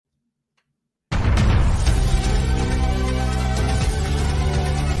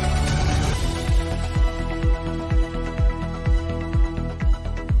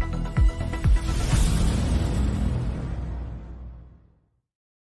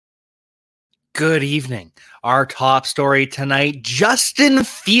Good evening. Our top story tonight, Justin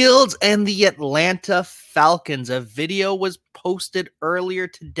Fields and the Atlanta Falcons. A video was posted earlier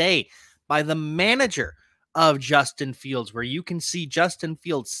today by the manager of Justin Fields, where you can see Justin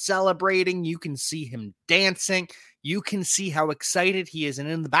Fields celebrating. You can see him dancing. You can see how excited he is. And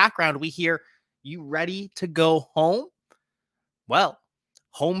in the background, we hear, "You ready to go home?" Well,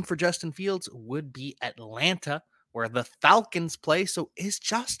 home for Justin Fields would be Atlanta, where the Falcons play. So is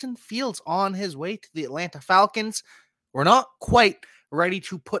Justin Fields on his way to the Atlanta Falcons? We're not quite ready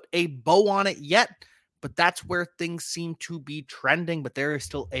to put a bow on it yet, but that's where things seem to be trending. But there is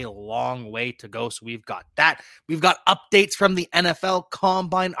still a long way to go. So we've got that. We've got updates from the NFL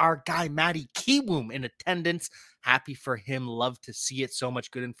Combine. Our guy, Matty Kiwoom, in attendance. Happy for him. Love to see it. So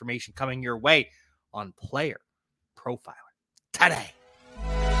much good information coming your way on Player Profiler today.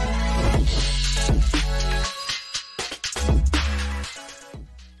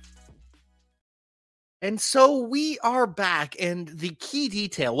 And so we are back, and the key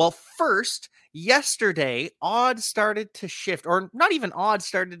detail. Well, first, yesterday, odds started to shift, or not even odds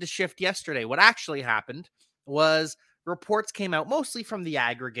started to shift yesterday. What actually happened was reports came out mostly from the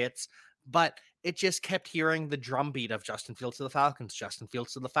aggregates, but it just kept hearing the drumbeat of Justin Fields to the Falcons, Justin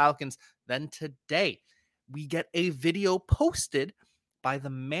Fields to the Falcons. Then today, we get a video posted by the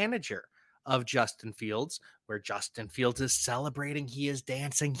manager of Justin Fields, where Justin Fields is celebrating, he is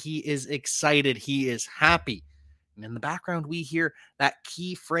dancing, he is excited, he is happy. And in the background, we hear that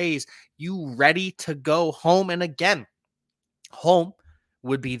key phrase, "You ready to go home?" And again, home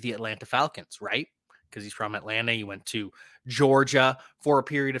would be the Atlanta Falcons, right? Because he's from Atlanta, he went to Georgia for a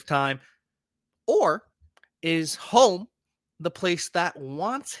period of time. Or is home the place that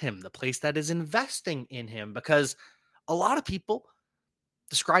wants him, the place that is investing in him? Because a lot of people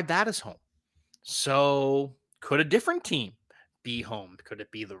describe that as home. So could a different team be home? Could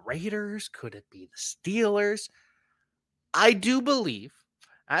it be the Raiders? Could it be the Steelers? I do believe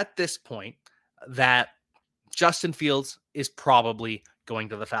at this point that Justin Fields is probably going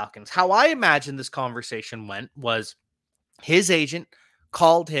to the Falcons. How I imagine this conversation went was his agent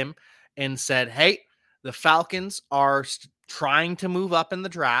called him and said, "Hey, the Falcons are trying to move up in the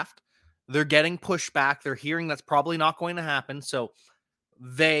draft. They're getting pushback. They're hearing that's probably not going to happen. So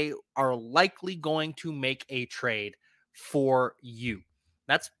they are likely going to make a trade for you."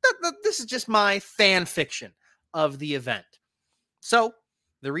 This is just my fan fiction of the event. So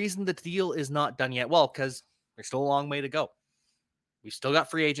the reason the deal is not done yet, well, because there's still a long way to go. We've still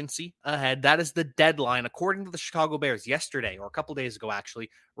got free agency ahead. That is the deadline. According to the Chicago Bears yesterday, or a couple days ago, actually,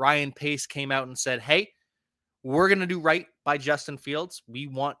 Ryan Pace came out and said, "Hey, we're going to do right by Justin Fields. We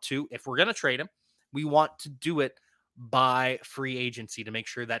want to, if we're going to trade him, we want to do it by free agency to make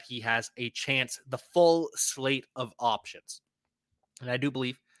sure that he has a chance, the full slate of options." And I do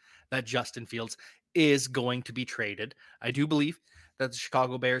believe that Justin Fields is going to be traded. I do believe that the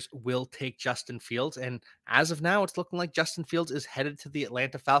Chicago Bears will take Justin Fields. And as of now, it's looking like Justin Fields is headed to the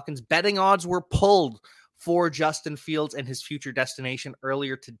Atlanta Falcons. Betting odds were pulled for Justin Fields and his future destination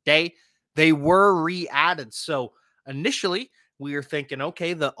earlier today. They were re-added. So initially, we were thinking,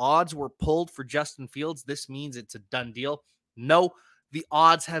 okay, the odds were pulled for Justin Fields. This means it's a done deal. No, the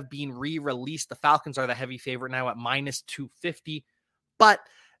odds have been re-released. The Falcons are the heavy favorite now at minus 250. But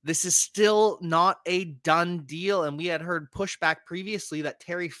this is still not a done deal. And we had heard pushback previously that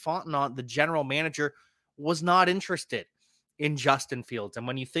Terry Fontenot, the general manager, was not interested in Justin Fields. And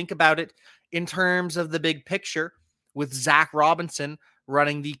when you think about it in terms of the big picture, with Zach Robinson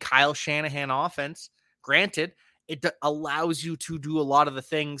running the Kyle Shanahan offense, granted, it allows you to do a lot of the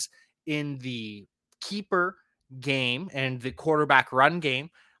things in the keeper game and the quarterback run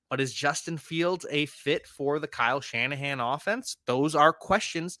game. But is Justin Fields a fit for the Kyle Shanahan offense? Those are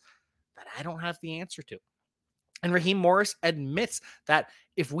questions that I don't have the answer to. And Raheem Morris admits that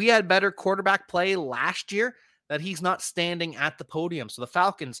if we had better quarterback play last year, that he's not standing at the podium. So the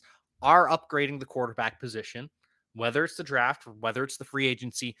Falcons are upgrading the quarterback position, whether it's the draft or whether it's the free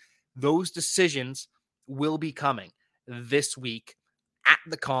agency. Those decisions will be coming this week at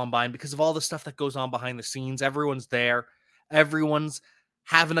the Combine because of all the stuff that goes on behind the scenes. Everyone's there. Everyone's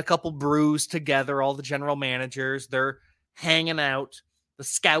having a couple brews together, all the general managers, they're hanging out. The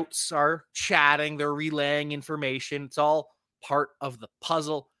scouts are chatting, they're relaying information. It's all part of the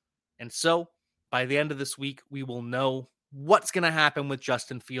puzzle. And so by the end of this week, we will know what's going to happen with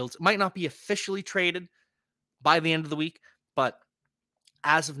Justin Fields. It might not be officially traded by the end of the week, but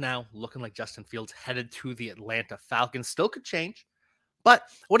as of now, looking like Justin Fields headed to the Atlanta Falcons. Still could change. But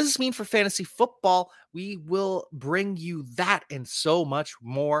what does this mean for fantasy football? We will bring you that and so much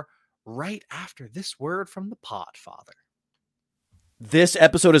more right after this word from the Podfather. This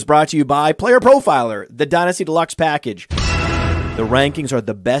episode is brought to you by Player Profiler, the Dynasty Deluxe package. The rankings are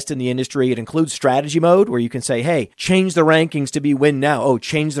the best in the industry. It includes strategy mode where you can say, hey, change the rankings to be win now. Oh,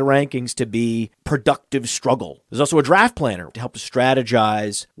 change the rankings to be productive struggle. There's also a draft planner to help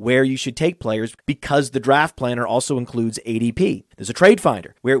strategize where you should take players because the draft planner also includes ADP. There's a trade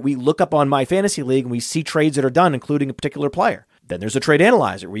finder where we look up on My Fantasy League and we see trades that are done, including a particular player. Then there's a trade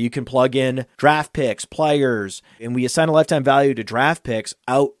analyzer where you can plug in draft picks, players, and we assign a lifetime value to draft picks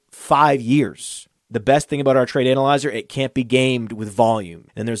out 5 years. The best thing about our trade analyzer, it can't be gamed with volume.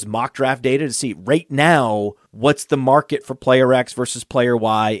 And there's mock draft data to see right now what's the market for player X versus player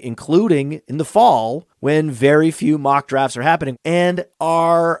Y, including in the fall when very few mock drafts are happening. And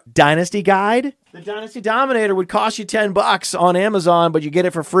our Dynasty Guide, the Dynasty Dominator, would cost you $10 on Amazon, but you get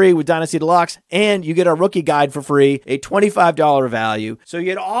it for free with Dynasty Deluxe, and you get our rookie guide for free, a $25 value. So you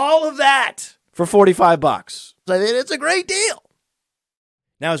get all of that for $45. I mean, it's a great deal.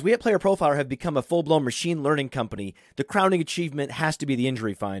 Now, as we at Player Profiler have become a full-blown machine learning company, the crowning achievement has to be the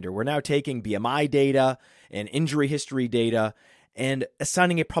injury finder. We're now taking BMI data and injury history data and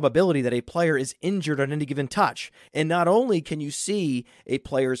assigning a probability that a player is injured on any given touch. And not only can you see a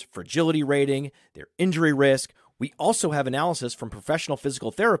player's fragility rating, their injury risk, we also have analysis from professional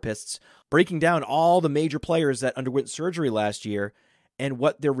physical therapists breaking down all the major players that underwent surgery last year and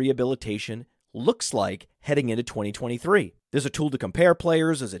what their rehabilitation looks like heading into 2023. There's a tool to compare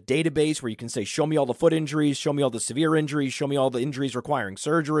players. There's a database where you can say, show me all the foot injuries, show me all the severe injuries, show me all the injuries requiring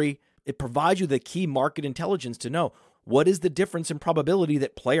surgery. It provides you the key market intelligence to know what is the difference in probability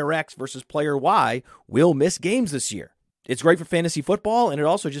that player X versus player Y will miss games this year. It's great for fantasy football, and it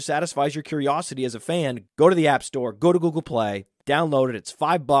also just satisfies your curiosity as a fan. Go to the App Store, go to Google Play, download it. It's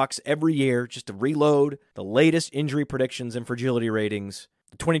 $5 every year just to reload the latest injury predictions and fragility ratings.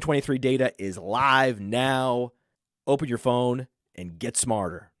 The 2023 data is live now. Open your phone and get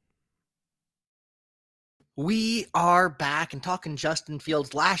smarter. We are back and talking Justin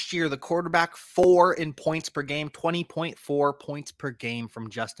Fields. Last year, the quarterback 4 in points per game, 20.4 points per game from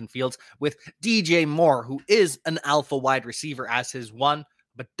Justin Fields, with DJ Moore, who is an alpha wide receiver, as his 1,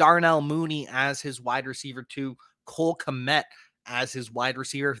 but Darnell Mooney as his wide receiver 2, Cole Kmet as his wide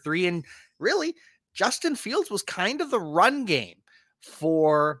receiver 3. And really, Justin Fields was kind of the run game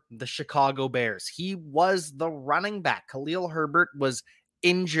for the Chicago Bears. He was the running back. Khalil Herbert was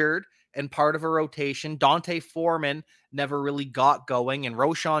injured and part of a rotation. Dante Foreman never really got going, and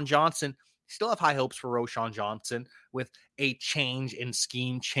Roschon Johnson, still have high hopes for Roschon Johnson with a change in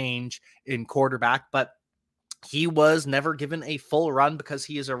scheme, change in quarterback, but he was never given a full run because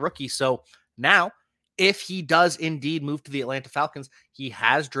he is a rookie. So now, if he does indeed move to the Atlanta Falcons, he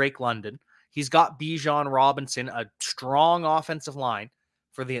has Drake London. He's got Bijan Robinson, a strong offensive line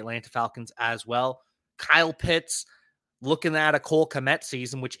for the Atlanta Falcons as well. Kyle Pitts, looking at a Cole Kmet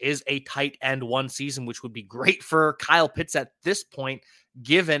season, which is a tight end 1 season, which would be great for Kyle Pitts at this point,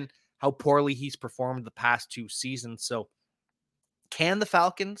 given how poorly he's performed the past 2 seasons. So can the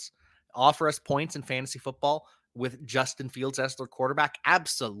Falcons offer us points in fantasy football with Justin Fields as their quarterback?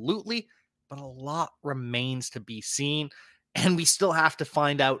 Absolutely, but a lot remains to be seen, and we still have to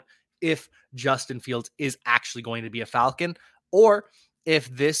find out if Justin Fields is actually going to be a Falcon or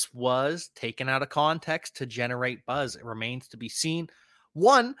if this was taken out of context to generate buzz. It remains to be seen.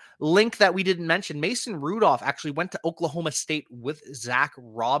 One link that we didn't mention, Mason Rudolph actually went to Oklahoma State with Zach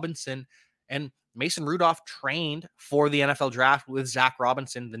Robinson, and Mason Rudolph trained for the NFL draft with Zach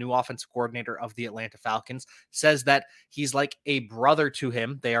Robinson, the new offensive coordinator of the Atlanta Falcons, says that he's like a brother to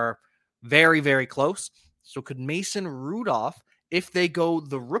him. They are very, very close. So could Mason Rudolph, if they go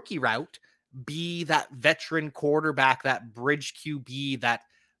the rookie route, be that veteran quarterback, that bridge QB, that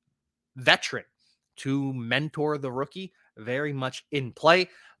veteran to mentor the rookie? Very much in play.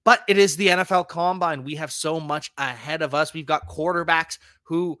 But it is the NFL Combine. We have so much ahead of us. We've got quarterbacks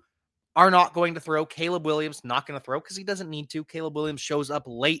who are not going to throw. Caleb Williams not going to throw because he doesn't need to. Caleb Williams shows up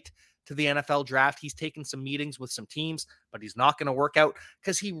late to the NFL draft. He's taken some meetings with some teams, but he's not going to work out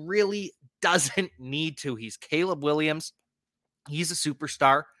because he really doesn't need to. He's Caleb Williams. He's a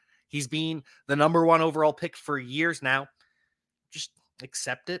superstar. He's been the number 1 overall pick for years now. Just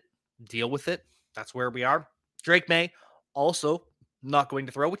accept it. Deal with it. That's where we are. Drake May also not going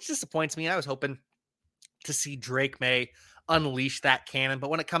to throw, which disappoints me. I was hoping to see Drake May unleash that cannon. But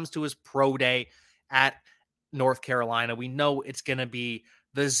when it comes to his pro day at North Carolina, we know it's going to be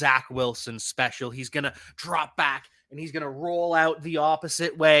the Zach Wilson special. He's going to drop back and he's going to roll out the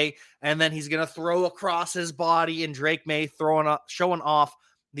opposite way, and then he's going to throw across his body, and Drake May showing off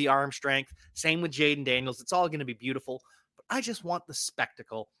the arm strength. Same with Jaden Daniels. It's all going to be beautiful, but I just want the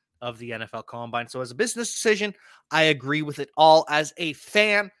spectacle of the NFL Combine. So as a business decision, I agree with it all. As a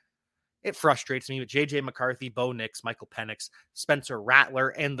fan, it frustrates me, but J.J. McCarthy, Bo Nix, Michael Penix, Spencer Rattler,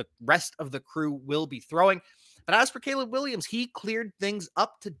 and the rest of the crew will be throwing. But as for Caleb Williams, he cleared things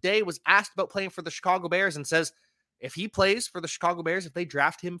up today, was asked about playing for the Chicago Bears, and says if he plays for the Chicago Bears, if they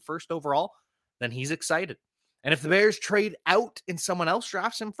draft him first overall, then he's excited. And if the Bears trade out and someone else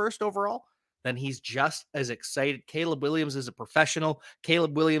drafts him first overall, then he's just as excited. Caleb Williams is a professional.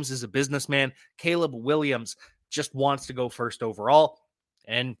 Caleb Williams is a businessman. Caleb Williams just wants to go first overall.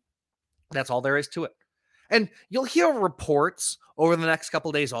 And that's all there is to it. And you'll hear reports over the next couple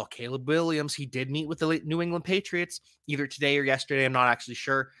of days. Oh, Caleb Williams, he did meet with the New England Patriots either today or yesterday. I'm not actually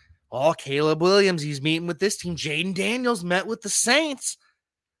sure. Oh, Caleb Williams, he's meeting with this team. Jaden Daniels met with the Saints.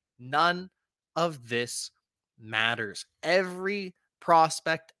 None of this matters. Every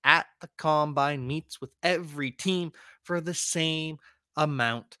prospect at the Combine meets with every team for the same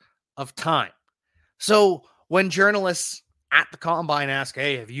amount of time. So when journalists at the Combine ask,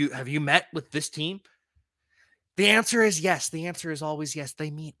 hey, have you met with this team? The answer is yes. The answer is always yes.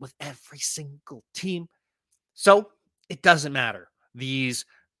 They meet with every single team. So it doesn't matter. These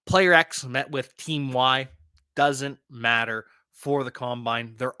player X met with team Y. Doesn't matter for the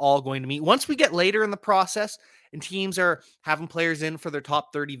Combine. They're all going to meet. Once we get later in the process and teams are having players in for their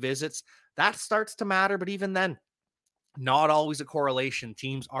top 30 visits, that starts to matter. But even then, not always a correlation.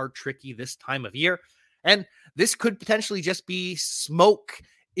 Teams are tricky this time of year. And this could potentially just be smoke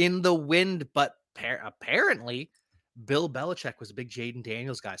in the wind, but apparently Bill Belichick was a big Jaden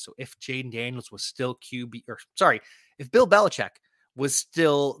Daniels guy. So if Jaden Daniels was still if Bill Belichick was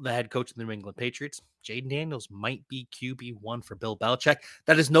still the head coach of the New England Patriots, Jaden Daniels might be QB1 for Bill Belichick.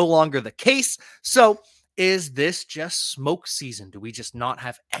 That is no longer the case. So is this just smoke season? Do we just not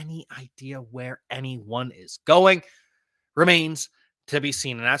have any idea where anyone is going? Remains to be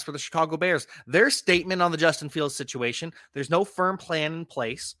seen. And as for the Chicago Bears, their statement on the Justin Fields situation, there's no firm plan in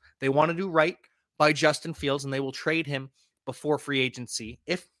place. They want to do right by Justin Fields, and they will trade him before free agency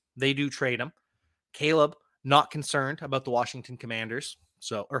if they do trade him. Caleb, not concerned about the Washington Commanders.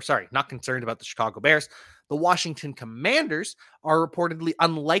 Not concerned about the Chicago Bears. The Washington Commanders are reportedly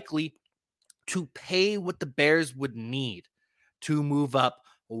unlikely to pay what the Bears would need to move up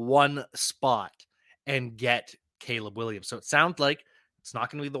one spot and get Caleb Williams. So it sounds like it's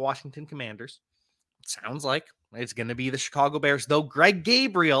not going to be the Washington Commanders. It sounds like it's going to be the Chicago Bears, though Greg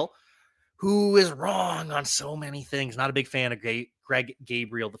Gabriel, who is wrong on so many things, not a big fan of Greg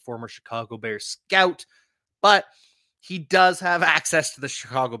Gabriel, the former Chicago Bears scout, but he does have access to the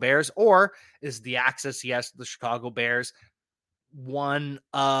Chicago Bears, or is the access he has to the Chicago Bears one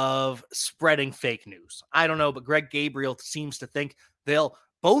of spreading fake news? I don't know, but Greg Gabriel seems to think they'll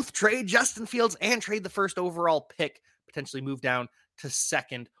both trade Justin Fields and trade the first overall pick, potentially move down to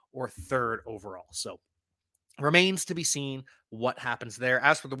second or third overall. So remains to be seen what happens there.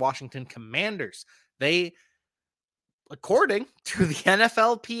 As for the Washington Commanders, they, according to the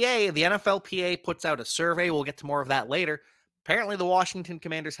NFLPA puts out a survey. We'll get to more of that later. Apparently, the Washington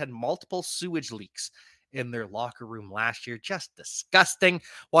Commanders had multiple sewage leaks in their locker room last year. Just disgusting.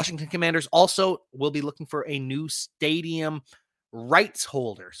 Washington Commanders also will be looking for a new stadium rights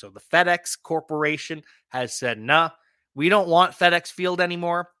holder. So the FedEx Corporation has said, nah, we don't want FedEx Field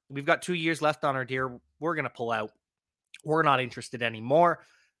anymore. We've got 2 years left on our deal. We're going to pull out. We're not interested anymore.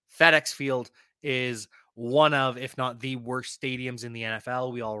 FedEx Field is one of, if not the worst stadiums in the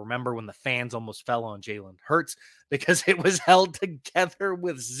NFL. We all remember when the fans almost fell on Jalen Hurts because it was held together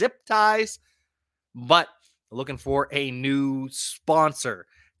with zip ties. But looking for a new sponsor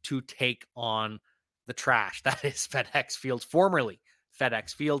to take on the trash. That is FedEx Field, formerly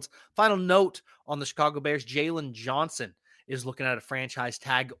FedEx Fields. Final note on the Chicago Bears, Jalen Johnson is looking at a franchise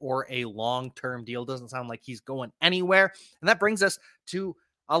tag or a long-term deal. Doesn't sound like he's going anywhere. And that brings us to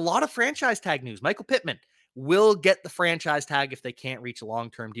a lot of franchise tag news. Michael Pittman will get the franchise tag if they can't reach a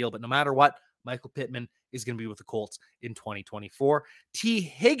long-term deal. But no matter what, Michael Pittman is going to be with the Colts in 2024. T.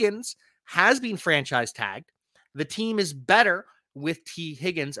 Higgins has been franchise tagged. The team is better with T.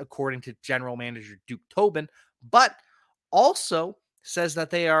 Higgins, according to general manager Duke Tobin, but also says that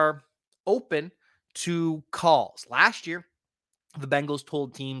they are open to calls. Last year, the Bengals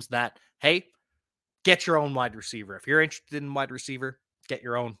told teams that, hey, get your own wide receiver. If you're interested in wide receiver, get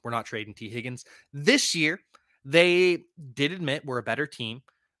your own. We're not trading T. Higgins. This year, they did admit we're a better team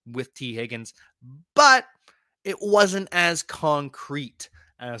with T. Higgins, but it wasn't as concrete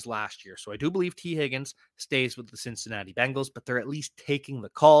as last year. So I do believe T. Higgins stays with the Cincinnati Bengals, but they're at least taking the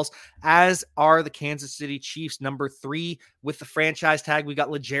calls, as are the Kansas City Chiefs. Number 3 with the franchise tag, we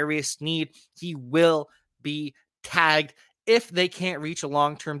got L'Jarius Sneed. He will be tagged if they can't reach a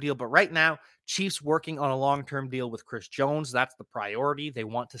long-term deal. But right now, Chiefs working on a long-term deal with Chris Jones. That's the priority. They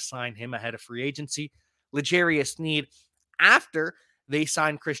want to sign him ahead of free agency. L'Jarius Sneed, after they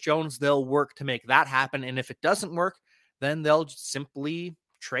sign Chris Jones, they'll work to make that happen. And if it doesn't work, then they'll simply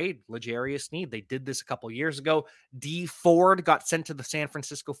trade L'Jarius Sneed. They did this a couple years ago. D Ford got sent to the San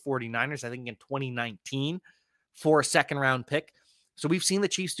Francisco 49ers, I think in 2019, for a second-round pick. So we've seen the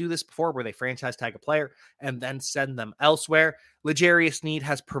Chiefs do this before where they franchise tag a player and then send them elsewhere. L'Jarius Sneed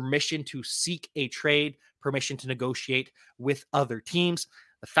has permission to seek a trade, permission to negotiate with other teams.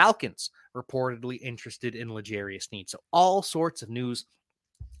 The Falcons reportedly interested in L'Jarius Sneed. So all sorts of news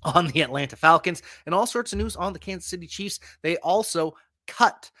on the Atlanta Falcons and all sorts of news on the Kansas City Chiefs. They also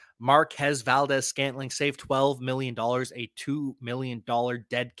cut Marquez Valdes-Scantling, saved $12 million, a $2 million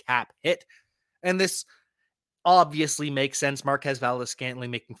dead cap hit. And this obviously makes sense. Marquez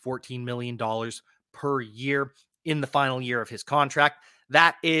Valdes-Scantling making $14 million per year in the final year of his contract.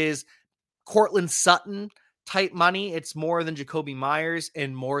 That is Cortland Sutton type money. It's more than Jacoby Myers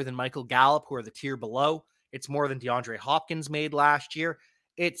and more than Michael Gallup, who are the tier below. It's more than DeAndre Hopkins made last year.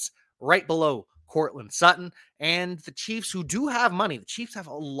 It's right below Cortland Sutton. And the Chiefs, who do have money, the Chiefs have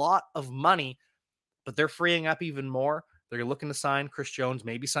a lot of money, but they're freeing up even more. They're looking to sign Chris Jones,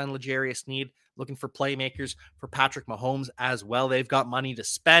 maybe sign L'Jarius Sneed, looking for playmakers for Patrick Mahomes as well. They've got money to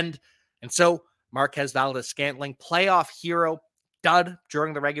spend. And so Marquez Valdes-Scantling, playoff hero, dud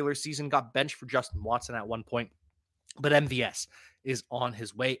during the regular season, got benched for Justin Watson at one point, but MVS is on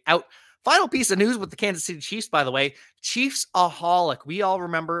his way out. Final piece of news with the Kansas City Chiefs, by the way, Chiefs-aholic. We all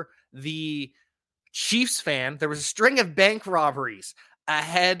remember the Chiefs fan. There was a string of bank robberies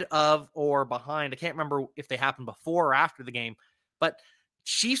ahead of or behind. I can't remember if they happened before or after the game, but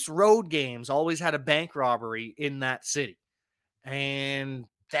Chiefs road games always had a bank robbery in that city. And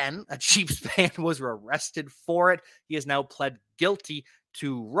then a Chiefs fan was arrested for it. He has now pled guilty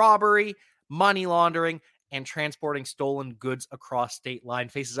to robbery, money laundering, and transporting stolen goods across state line.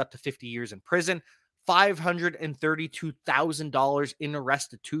 Faces up to 50 years in prison. $532,000 in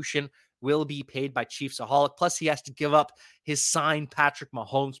restitution will be paid by Chiefs-aholic. Plus, he has to give up his signed Patrick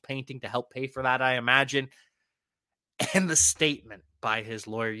Mahomes painting to help pay for that, I imagine. And the statement by his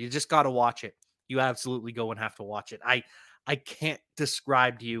lawyer. You just got to watch it. You absolutely go and have to watch it. I can't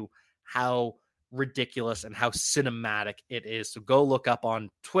describe to you how ridiculous and how cinematic it is. So go look up on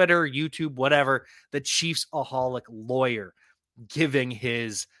Twitter, YouTube, whatever, the Chiefs-aholic lawyer giving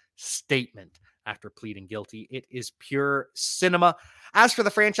his statement after pleading guilty. It is pure cinema. As for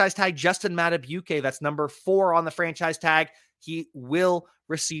the franchise tag, Justin Madubuike, that's number 4 on the franchise tag. He will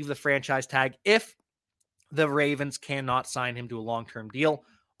receive the franchise tag if the Ravens cannot sign him to a long-term deal.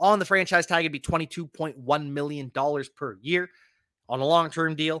 On the franchise tag, it'd be $22.1 million per year. On a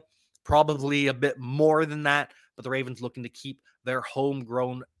long-term deal, probably a bit more than that, but the Ravens looking to keep their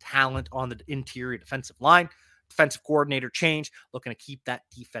homegrown talent on the interior defensive line. Defensive coordinator change, looking to keep that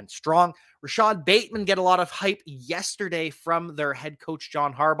defense strong. Rashad Bateman get a lot of hype yesterday from their head coach,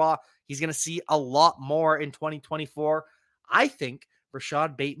 John Harbaugh. He's going to see a lot more in 2024. I think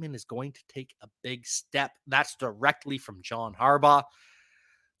Rashad Bateman is going to take a big step. That's directly from John Harbaugh.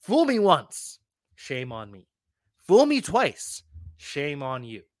 Fool me once, shame on me. Fool me twice, shame on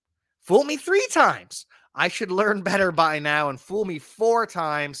you. Fool me 3 times, I should learn better by now. And fool me 4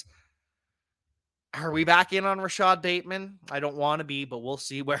 times, are we back in on Rashad Bateman? I don't want to be, but we'll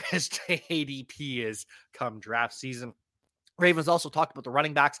see where his ADP is come draft season. Ravens also talked about the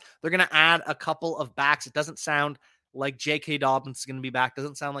running backs. They're going to add a couple of backs. It doesn't sound like J.K. Dobbins is going to be back.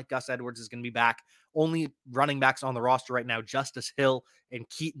 Doesn't sound like Gus Edwards is going to be back. Only running backs on the roster right now, Justice Hill and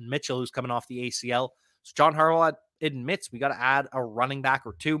Keaton Mitchell, who's coming off the ACL. So John Harbaugh admits we got to add a running back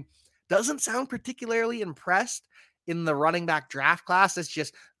or 2. Doesn't sound particularly impressed in the running back draft class. It's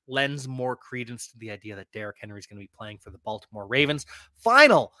just lends more credence to the idea that Derrick Henry is going to be playing for the Baltimore Ravens.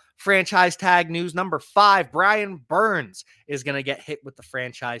 Final franchise tag news, number 5, Brian Burns is going to get hit with the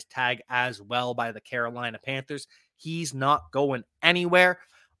franchise tag as well by the Carolina Panthers. He's not going anywhere.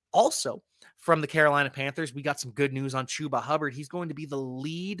 Also, from the Carolina Panthers, we got some good news on Chuba Hubbard. He's going to be the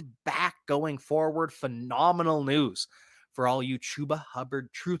lead back going forward. Phenomenal news for all you Chuba Hubbard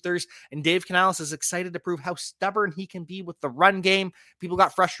truthers. And Dave Canales is excited to prove how stubborn he can be with the run game. People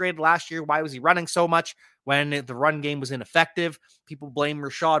got frustrated last year. Why was he running so much when the run game was ineffective? People blame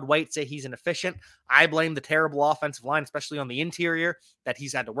Rachaad White, say he's inefficient. I blame the terrible offensive line, especially on the interior, that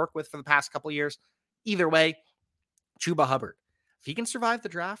he's had to work with for the past couple of years. Either way, Chuba Hubbard, if he can survive the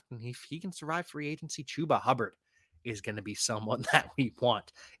draft and if he can survive free agency, Chuba Hubbard is going to be someone that we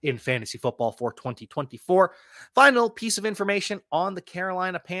want in fantasy football for 2024. Final piece of information on the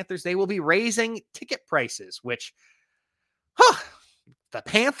Carolina Panthers. They will be raising ticket prices, which Huh, the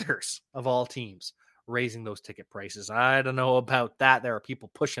Panthers, of all teams, raising those ticket prices. I don't know about that. There are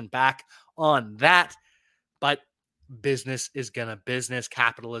people pushing back on that, but business is gonna business.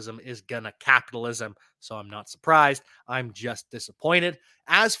 Capitalism is gonna capitalism. So I'm not surprised. I'm just disappointed.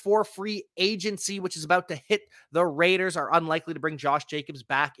 As for free agency, which is about to hit, the Raiders are unlikely to bring Josh Jacobs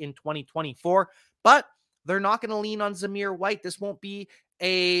back in 2024, but they're not going to lean on Zamir White. This won't be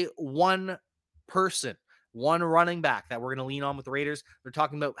a one person, one running back that we're going to lean on with the Raiders. They're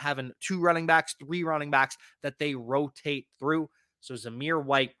talking about having 2 running backs, 3 running backs that they rotate through. So Zamir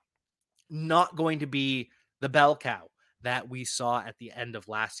White not going to be the bell cow that we saw at the end of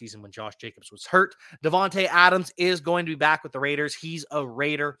last season when Josh Jacobs was hurt. Devontae Adams is going to be back with the Raiders. He's a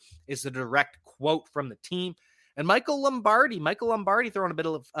Raider, is the direct quote from the team. And Michael Lombardi throwing a bit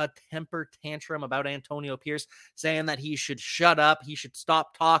of a temper tantrum about Antonio Pierce, saying that he should shut up, he should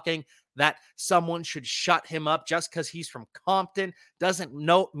stop talking, that someone should shut him up just because he's from Compton doesn't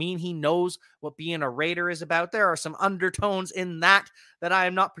mean he knows what being a Raider is about. There are some undertones in that I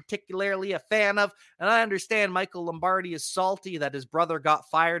am not particularly a fan of. And I understand Michael Lombardi is salty that his brother got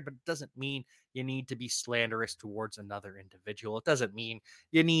fired, but it doesn't mean you need to be slanderous towards another individual. It doesn't mean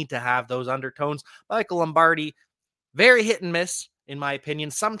you need to have those undertones. Michael Lombardi, very hit and miss, in my opinion.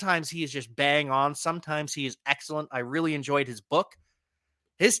 Sometimes he is just bang on. Sometimes he is excellent. I really enjoyed his book.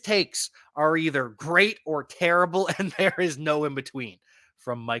 His takes are either great or terrible, and there is no in between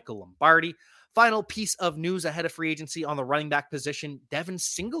from Michael Lombardi. Final piece of news ahead of free agency on the running back position, Devin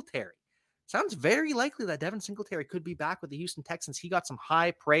Singletary. Sounds very likely that Devin Singletary could be back with the Houston Texans. He got some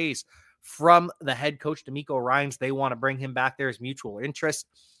high praise from the head coach, D'Amico Ryans. They want to bring him back. There's mutual interest.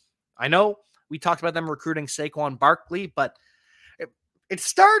 I know we talked about them recruiting Saquon Barkley, but it's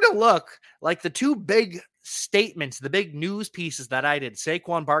starting to look like the 2 big statements, the big news pieces that I did,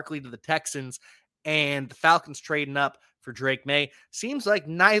 Saquon Barkley to the Texans and the Falcons trading up for Drake May, seems like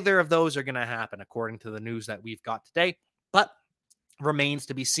neither of those are going to happen according to the news that we've got today, but remains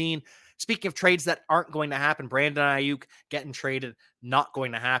to be seen. Speaking of trades that aren't going to happen, Brandon Ayuk getting traded, not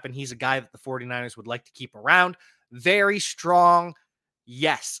going to happen. He's a guy that the 49ers would like to keep around. Very strong.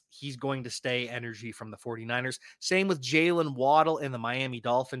 Yes, he's going to stay energy from the 49ers. Same with Jalen Waddle and the Miami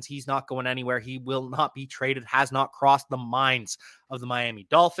Dolphins. He's not going anywhere. He will not be traded, has not crossed the minds of the Miami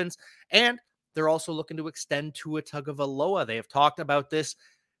Dolphins. And they're also looking to extend Tua Tagovailoa. They have talked about this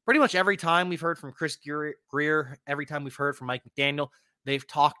pretty much every time we've heard from Chris Greer, every time we've heard from Mike McDaniel. They've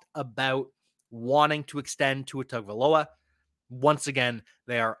talked about wanting to extend Tua Tagovailoa. Once again,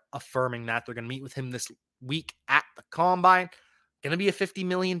 they are affirming that. They're going to meet with him this week at the Combine. Going to be a $50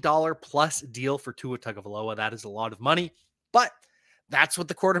 million plus deal for Tua Tagovailoa. That is a lot of money, but that's what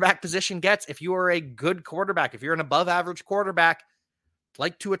the quarterback position gets. If you are a good quarterback, if you're an above average quarterback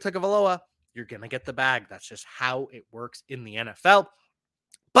like Tua Tagovailoa, you're going to get the bag. That's just how it works in the NFL.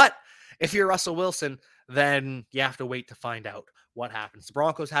 But if you're Russell Wilson, then you have to wait to find out what happens. The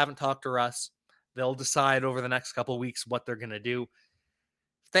Broncos haven't talked to Russ. They'll decide over the next couple of weeks what they're going to do.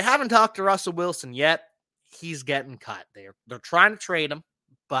 If they haven't talked to Russell Wilson yet, he's getting cut. They're trying to trade him,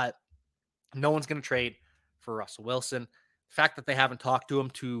 but no one's going to trade for Russell Wilson. The fact that they haven't talked to him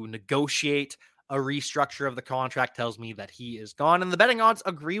to negotiate a restructure of the contract tells me that he is gone. And the betting odds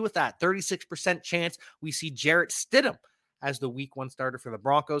agree with that. 36% chance we see Jarrett Stidham as the week 1 starter for the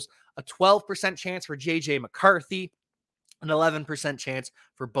Broncos. A 12% chance for J.J. McCarthy. An 11% chance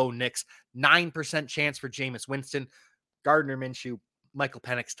for Bo Nix. 9% chance for Jameis Winston. Gardner Minshew, Michael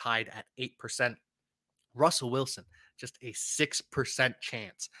Penix tied at 8%. Russell Wilson, just a 6%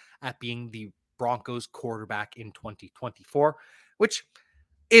 chance at being the Broncos quarterback in 2024, which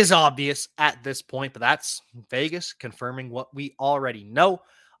is obvious at this point, but that's Vegas confirming what we already know.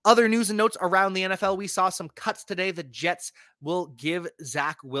 Other news and notes around the NFL. We saw some cuts today. The Jets will give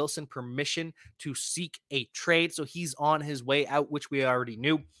Zach Wilson permission to seek a trade, so he's on his way out, which we already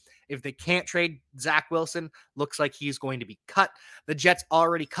knew. If they can't trade Zach Wilson, looks like he's going to be cut. The Jets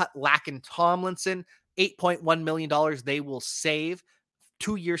already cut Laken Tomlinson, $8.1 million they will save.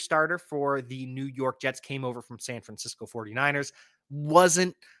 2-year starter for the New York Jets, came over from San Francisco 49ers.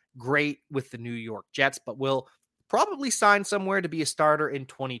 Wasn't great with the New York Jets, but will probably sign somewhere to be a starter in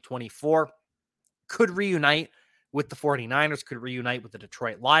 2024. Could reunite with the 49ers, could reunite with the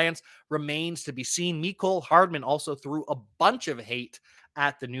Detroit Lions. Remains to be seen. Mecole Hardman also threw a bunch of hate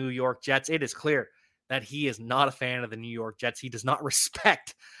at the New York Jets. It is clear that he is not a fan of the New York Jets. He does not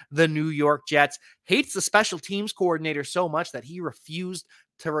respect the New York Jets. Hates the special teams coordinator so much that he refused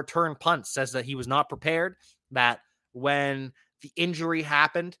to return punts. Says that he was not prepared, that when the injury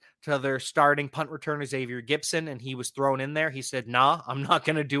happened to their starting punt returner, Xavier Gibson, and he was thrown in there, he said, nah, I'm not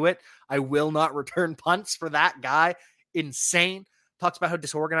going to do it. I will not return punts for that guy insane. Talks about how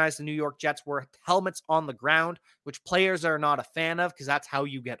disorganized the New York Jets were, helmets on the ground, which players are not a fan of because that's how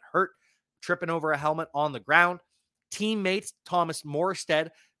you get hurt, tripping over a helmet on the ground. Teammates, Thomas Morstead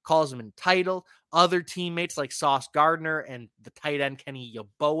calls him entitled. Other teammates like Sauce Gardner and the tight end Kenny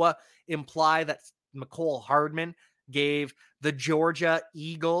Yeboah imply that McCole Hardman gave the Georgia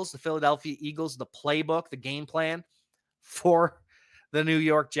Eagles, the Philadelphia Eagles, the playbook, the game plan for the New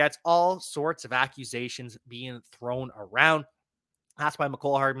York Jets. All sorts of accusations being thrown around. That's why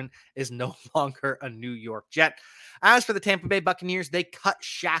McCole Hardman is no longer a New York Jet. As for the Tampa Bay Buccaneers, they cut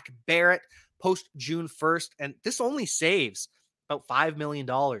Shaq Barrett post June 1st, and this only saves about $5 million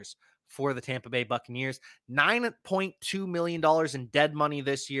for the Tampa Bay Buccaneers. $9.2 million in dead money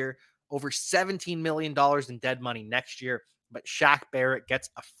this year, over $17 million in dead money next year, but Shaq Barrett gets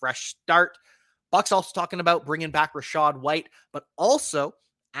a fresh start. Bucks also talking about bringing back Rachaad White, but also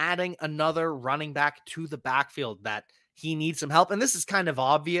adding another running back to the backfield that he needs some help. And this is kind of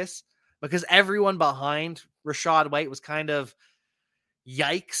obvious because everyone behind Rachaad White was kind of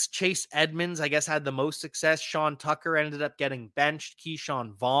yikes. Chase Edmonds, I guess, had the most success. Sean Tucker ended up getting benched.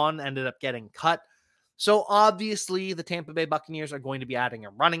 Keyshawn Vaughn ended up getting cut. So obviously the Tampa Bay Buccaneers are going to be adding a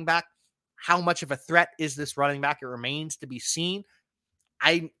running back. How much of a threat is this running back? It remains to be seen.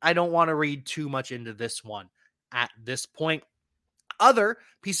 I don't want to read too much into this one at this point. Other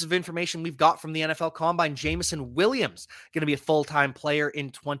pieces of information we've got from the NFL Combine, Jameson Williams going to be a full-time player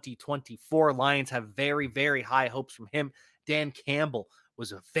in 2024. Lions have very, very high hopes from him. Dan Campbell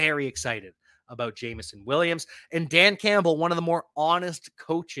was very excited about Jameson Williams. And Dan Campbell, one of the more honest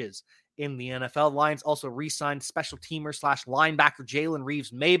coaches in the NFL. Lions also re-signed special teamer / linebacker Jalen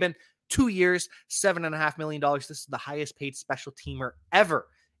Reeves-Maybin. 2 years, $7.5 million. This is the highest paid special teamer ever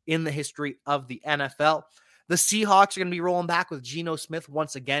in the history of the NFL. The Seahawks are going to be rolling back with Geno Smith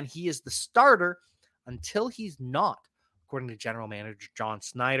once again. He is the starter until he's not, according to general manager John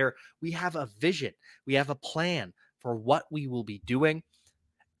Snyder. We have a vision. We have a plan for what we will be doing.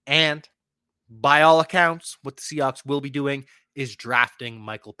 And by all accounts, what the Seahawks will be doing is drafting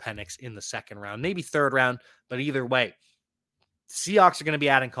Michael Penix in the second round, maybe third round, but either way, Seahawks are going to be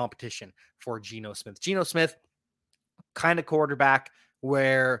adding competition for Geno Smith. Geno Smith, kind of quarterback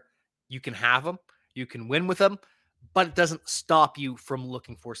where you can have him, you can win with him, but it doesn't stop you from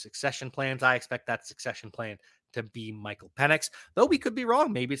looking for succession plans. I expect that succession plan to be Michael Penix, though we could be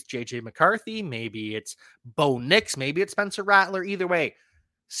wrong. Maybe it's JJ McCarthy, maybe it's Bo Nix, maybe it's Spencer Rattler. Either way,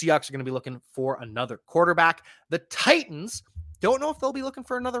 Seahawks are going to be looking for another quarterback. The Titans don't know if they'll be looking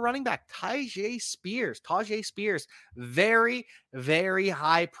for another running back. Tajay Spears, very, very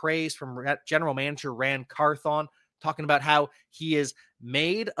high praise from general manager Rand Carthon, talking about how he is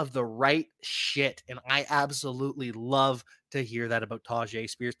made of the right shit. And I absolutely love to hear that about Tajay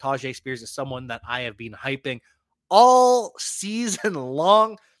Spears. Tajay Spears is someone that I have been hyping all season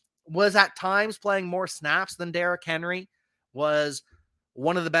long, was at times playing more snaps than Derrick Henry, was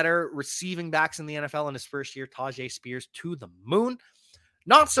one of the better receiving backs in the NFL in his first year. Tajay Spears to the moon.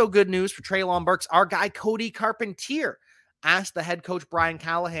 Not so good news for Treylon Burks. Our guy Cody Carpentier asked the head coach Brian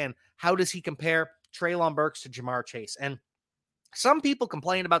Callahan, how does he compare Treylon Burks to Jamar Chase? And some people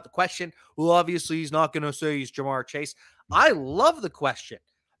complain about the question. Well, obviously he's not going to say he's Jamar Chase. I love the question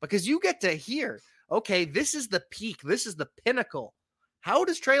because you get to hear, okay, this is the peak. This is the pinnacle. How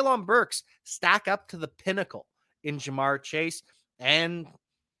does Treylon Burks stack up to the pinnacle in Jamar Chase? And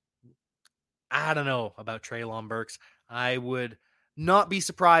I don't know about Treylon Burks. I would not be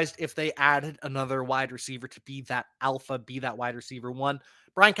surprised if they added another wide receiver to be that alpha, be that wide receiver one.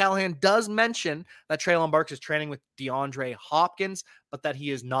 Brian Callahan does mention that Treylon Burks is training with DeAndre Hopkins, but that he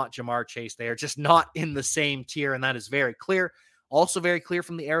is not Jamar Chase. They are just not in the same tier, and that is very clear. Also very clear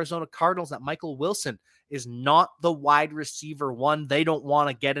from the Arizona Cardinals that Michael Wilson is not the wide receiver one. They don't want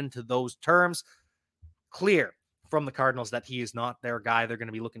to get into those terms. Clear from the Cardinals that he is not their guy. They're going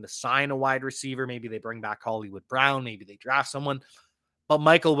to be looking to sign a wide receiver. Maybe they bring back Hollywood Brown. Maybe they draft someone. But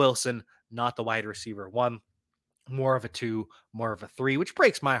Michael Wilson, not the wide receiver one. More of a 2, more of a 3, which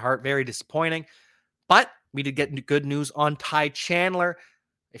breaks my heart. Very disappointing. But we did get good news on Ty Chandler.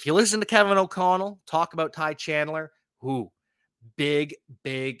 If you listen to Kevin O'Connell talk about Ty Chandler, big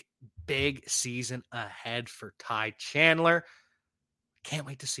season ahead for Ty Chandler. Can't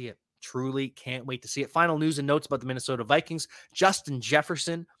wait to see it. Truly can't wait to see it. Final news and notes about the Minnesota Vikings. Justin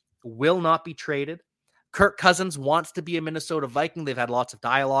Jefferson will not be traded. Kirk Cousins wants to be a Minnesota Viking. They've had lots of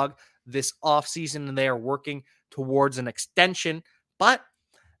dialogue this offseason, and they are working towards an extension. But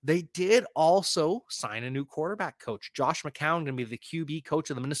they did also sign a new quarterback coach. Josh McCown going to be the QB coach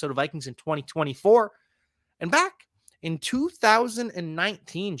of the Minnesota Vikings in 2024. And back in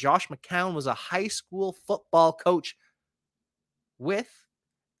 2019, Josh McCown was a high school football coach with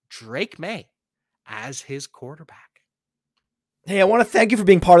Drake May as his quarterback. Hey, I want to thank you for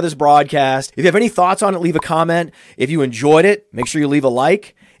being part of this broadcast. If you have any thoughts on it, leave a comment. If you enjoyed it, make sure you leave a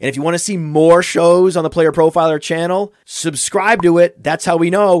like. And if you want to see more shows on the Player Profiler channel, subscribe to it. That's how we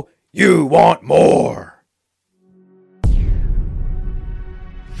know you want more.